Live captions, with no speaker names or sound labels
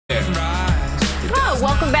Oh,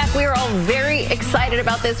 welcome back. We are all very excited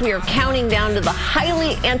about this. We are counting down to the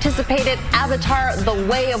highly anticipated Avatar: The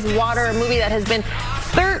Way of Water, a movie that has been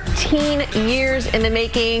 13 years in the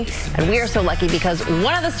making. And we are so lucky because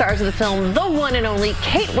one of the stars of the film, the one and only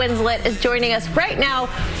Kate Winslet, is joining us right now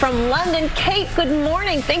from London. Kate, good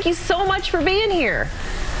morning. Thank you so much for being here.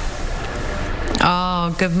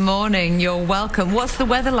 Oh, good morning. You're welcome. What's the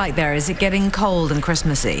weather like there? Is it getting cold and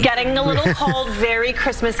Christmassy? Getting a little cold, very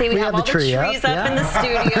Christmassy. We have all the trees up in the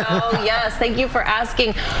studio. Yes, thank you for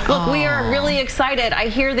asking. Look, we are really excited. I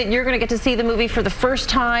hear that you're going to get to see the movie for the first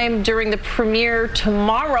time during the premiere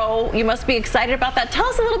tomorrow. You must be excited about that. Tell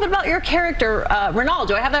us a little bit about your character, Ronal.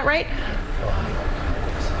 Do I have that right?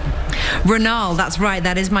 Ronal, that's right,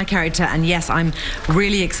 that is my character, and yes, I'm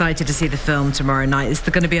really excited to see the film tomorrow night. It's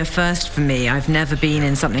going to be a first for me. I've never been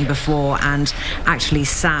in something before and actually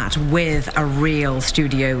sat with a real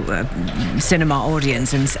studio cinema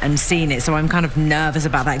audience and seen it, so I'm kind of nervous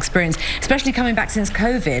about that experience, especially coming back since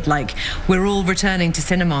COVID. Like, we're all returning to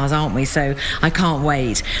cinemas, aren't we? So I can't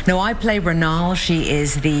wait. No, I play Ronal. She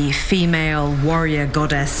is the female warrior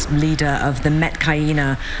goddess leader of the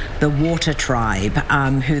Metcaina, the water tribe,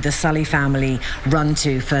 who the Sully family run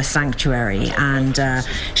to for sanctuary, and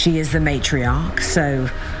she is the matriarch. So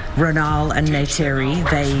Ronal and Neytiri,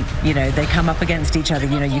 they come up against each other.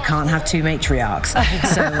 You can't have two matriarchs.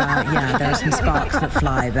 So yeah, there are some sparks that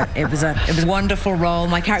fly. But it was a wonderful role.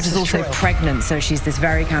 My character's also pregnant, so she's this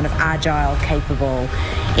very kind of agile, capable,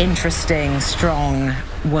 interesting, strong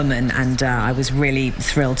woman, and I was really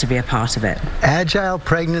thrilled to be a part of it. Agile,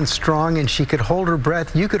 pregnant, strong, and she could hold her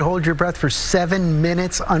breath. You could hold your breath for 7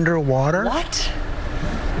 minutes underwater? What?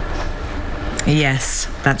 Yes,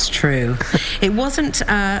 that's true. It wasn't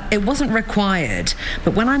required,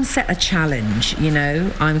 but when I'm set a challenge,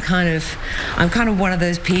 I'm kind of one of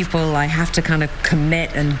those people. I have to kind of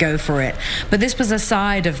commit and go for it. But this was a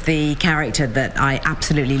side of the character that I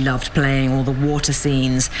absolutely loved playing. All the water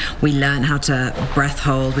scenes. We learned how to breath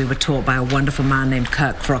hold. We were taught by a wonderful man named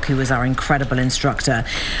Kirk Frock, who was our incredible instructor,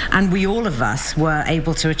 and all of us were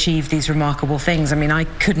able to achieve these remarkable things. I mean, I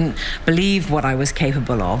couldn't believe what I was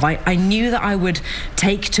capable of. I knew that I would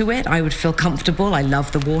take to it. I would feel comfortable. I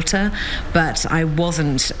love the water, but I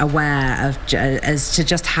wasn't aware of as to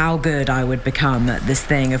just how good I would become at this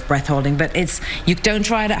thing of breath holding. But you don't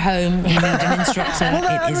try it at home. You need an instructor.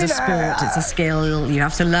 It is a sport. It's a skill. You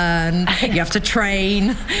have to learn. You have to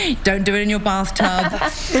train. Don't do it in your bathtub.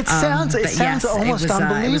 It sounds almost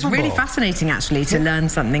unbelievable. It was really fascinating, actually, to learn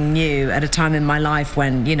something new at a time in my life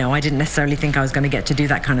when I didn't necessarily think I was going to get to do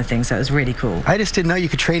that kind of thing. So it was really cool. I just didn't know you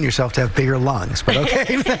could train yourself to have bigger lungs, but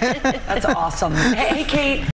okay. That's awesome. Hey, Kate.